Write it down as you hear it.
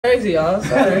Crazy, y'all.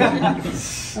 Sorry.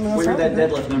 We heard that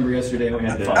deadlift number yesterday. We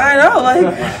had fun. I know,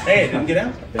 like. Hey, it didn't get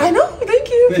out. I know. Thank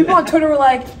you. People on Twitter were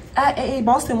like, "At Aliyah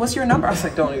Boston, what's your number?" I was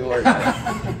like, "Don't even worry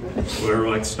about it." Whatever,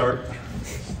 like start.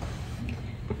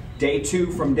 Day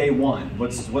two from day one.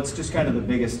 What's just kind of the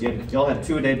biggest? Y'all had a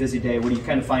 2-a-day busy day. What do you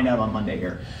kind of find out on Monday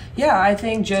here? Yeah, I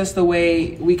think just the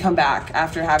way we come back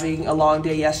after having a long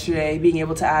day yesterday, being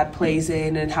able to add plays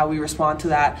in and how we respond to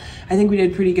that. I think we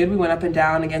did pretty good. We went up and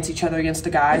down against each other, against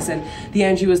the guys, and the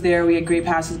energy was there. We had great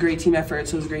passes, great team effort,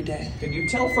 so it was a great day. Can you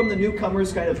tell from the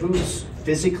newcomers kind of who's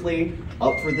physically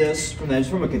up for this,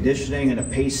 from a conditioning and a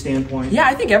pace standpoint? Yeah,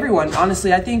 I think everyone,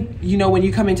 honestly. I think, when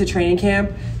you come into training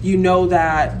camp, you know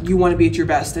that you want to be at your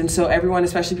best. And so everyone,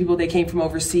 especially people that came from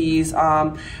overseas,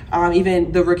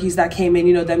 even the rookies that came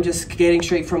in, them just getting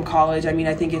straight from college. I mean,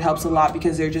 I think it helps a lot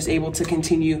because they're just able to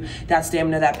continue that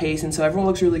stamina, that pace. And so everyone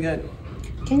looks really good.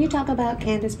 Can you talk about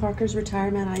Candace Parker's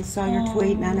retirement? I saw your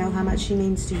tweet and I know how much she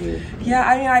means to you. Yeah,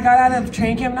 I mean, I got out of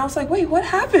training camp and I was like, wait, what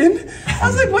happened? I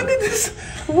was like,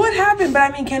 what happened? But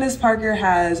I mean, Candace Parker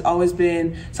has always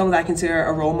been someone that I consider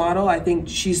a role model. I think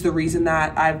she's the reason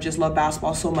that I've just loved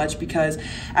basketball so much, because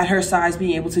at her size,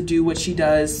 being able to do what she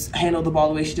does, handle the ball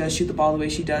the way she does, shoot the ball the way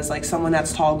she does, like someone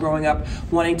that's tall growing up,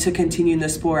 wanting to continue in the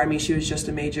sport, I mean, she was just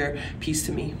a major piece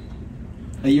to me.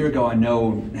 A year ago, I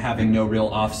know having no real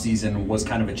off-season was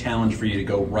kind of a challenge for you to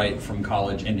go right from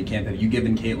college into camp. Have you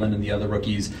given Caitlin and the other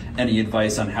rookies any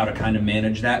advice on how to kind of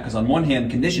manage that? Because on one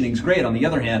hand, conditioning's great. On the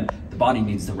other hand, the body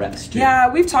needs the rest too. Yeah,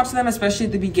 we've talked to them, especially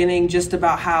at the beginning, just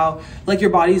about how your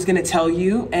body is going to tell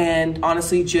you, and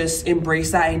honestly just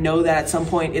embrace that and know that at some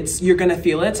point you're going to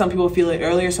feel it. Some people feel it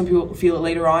earlier, some people feel it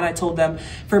later on. I told them,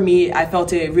 for me, I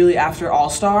felt it really after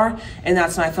All-Star, and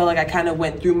that's when I felt like I kind of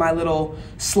went through my little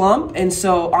slump. And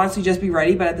so honestly, just be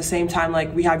ready, but at the same time,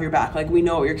 we have your back. We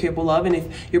know what you're capable of, and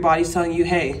if your body's telling you,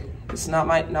 hey, it's not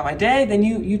my day, then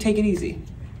you take it easy.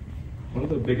 What are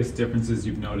the biggest differences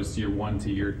you've noticed year one to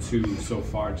year two so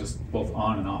far, just both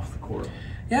on and off the court?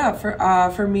 Yeah,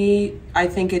 for me, I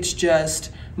think it's just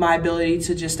my ability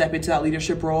to just step into that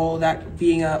leadership role, that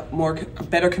being a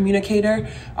better communicator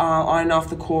on and off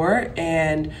the court.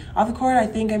 And off the court, I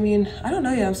don't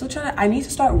know yet. I'm still I need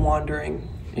to start wandering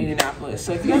Indianapolis.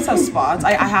 So if you guys have spots,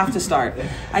 I have to start.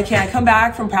 I can't. I come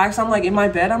back from practice, I'm in my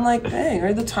bed, I'm like, dang,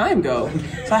 where'd the time go?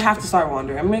 So I have to start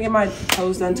wandering. I'm gonna get my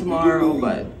toes done tomorrow,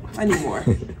 but I need more.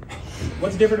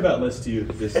 What's different about Liz to you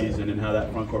this season, and how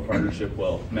that front court partnership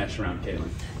will mesh around Caitlin?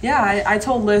 Yeah, I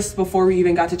told Liz before we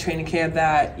even got to training camp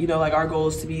that, our goal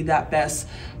is to be that best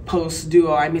post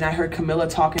duo. I mean, I heard Camilla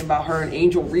talking about her and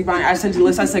Angel rebounding. I said to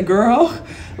Liz, I said, girl,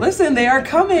 listen, they are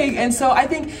coming. And so I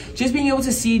think just being able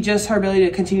to see just her ability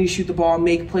to continue to shoot the ball,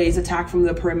 make plays, attack from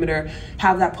the perimeter,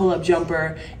 have that pull-up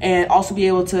jumper, and also be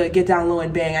able to get down low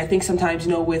and bang. I think sometimes,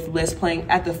 with Liz playing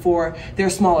at the four, they're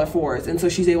smaller fours. And so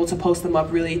she's able to post them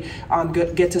up, really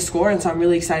get to score. And so I'm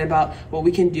really excited about what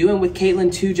we can do. And with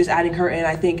Caitlin, too, just adding her in,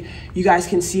 I think you guys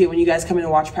can see it when you guys come in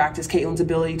and watch practice, Caitlin's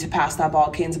ability to pass that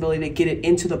ball, Caitlin's ability to get it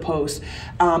into the post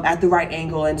at the right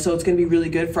angle. And so it's going to be really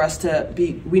good for us to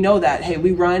we know that, hey,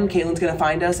 we run, Caitlin's going to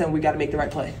find us, and we got to make the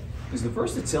right play. Is the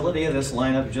versatility of this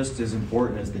lineup just as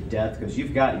important as the depth? Because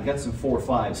you've got some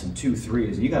 4-5s, some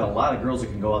 2-3s, and you got a lot of girls that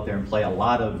can go out there and play a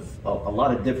lot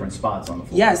of different spots on the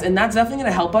floor. Yes, and that's definitely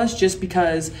going to help us, just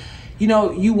because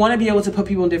you want to be able to put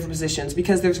people in different positions,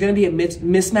 because there's going to be a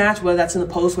mismatch, whether that's in the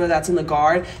post, whether that's in the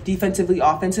guard, defensively,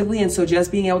 offensively. And so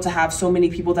just being able to have so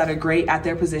many people that are great at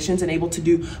their positions and able to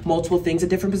do multiple things at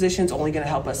different positions only going to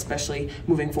help us, especially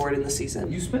moving forward in the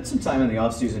season. You spent some time in the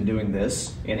offseason doing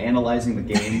this and analyzing the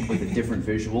game with a different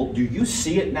visual. Do you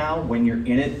see it now when you're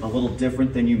in it a little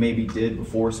different than you maybe did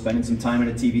before spending some time in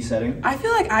a TV setting? I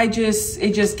feel like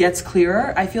it just gets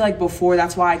clearer. I feel like before,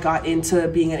 that's why I got into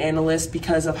being an analyst,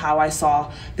 because of how I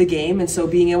saw the game. And so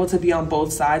being able to be on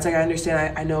both sides, I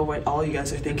understand, I know what all you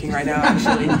guys are thinking right now,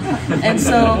 actually. And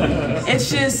so it's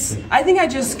just, I think I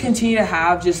just continue to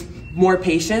have just more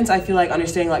patience. I feel like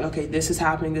understanding, okay, this is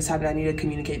happening, I need to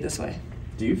communicate this way.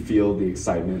 Do you feel the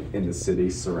excitement in the city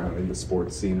surrounding the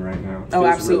sports scene right now? Oh,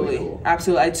 absolutely. Really cool.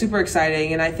 Absolutely. It's super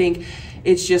exciting. And I think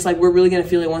it's just we're really going to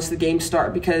feel it once the games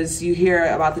start, because you hear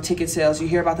about the ticket sales, you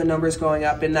hear about the numbers going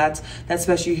up, and that's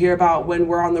special. You hear about when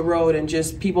we're on the road and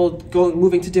just people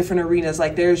moving to different arenas.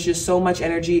 There's just so much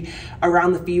energy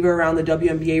around the Fever, around the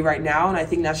WNBA right now. And I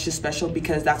think that's just special,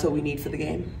 because that's what we need for the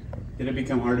game. Did it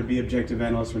become hard to be objective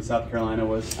analyst when South Carolina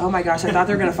was? Oh my gosh, I thought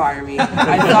they were going to fire me.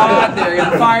 I thought they were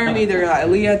going to fire me. They were like,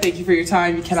 Aliyah, thank you for your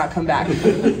time. You cannot come back.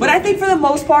 But I think for the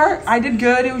most part, I did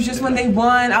good. It was just when they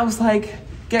won, I was like,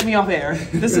 get me off air.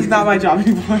 This is not my job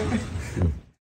anymore.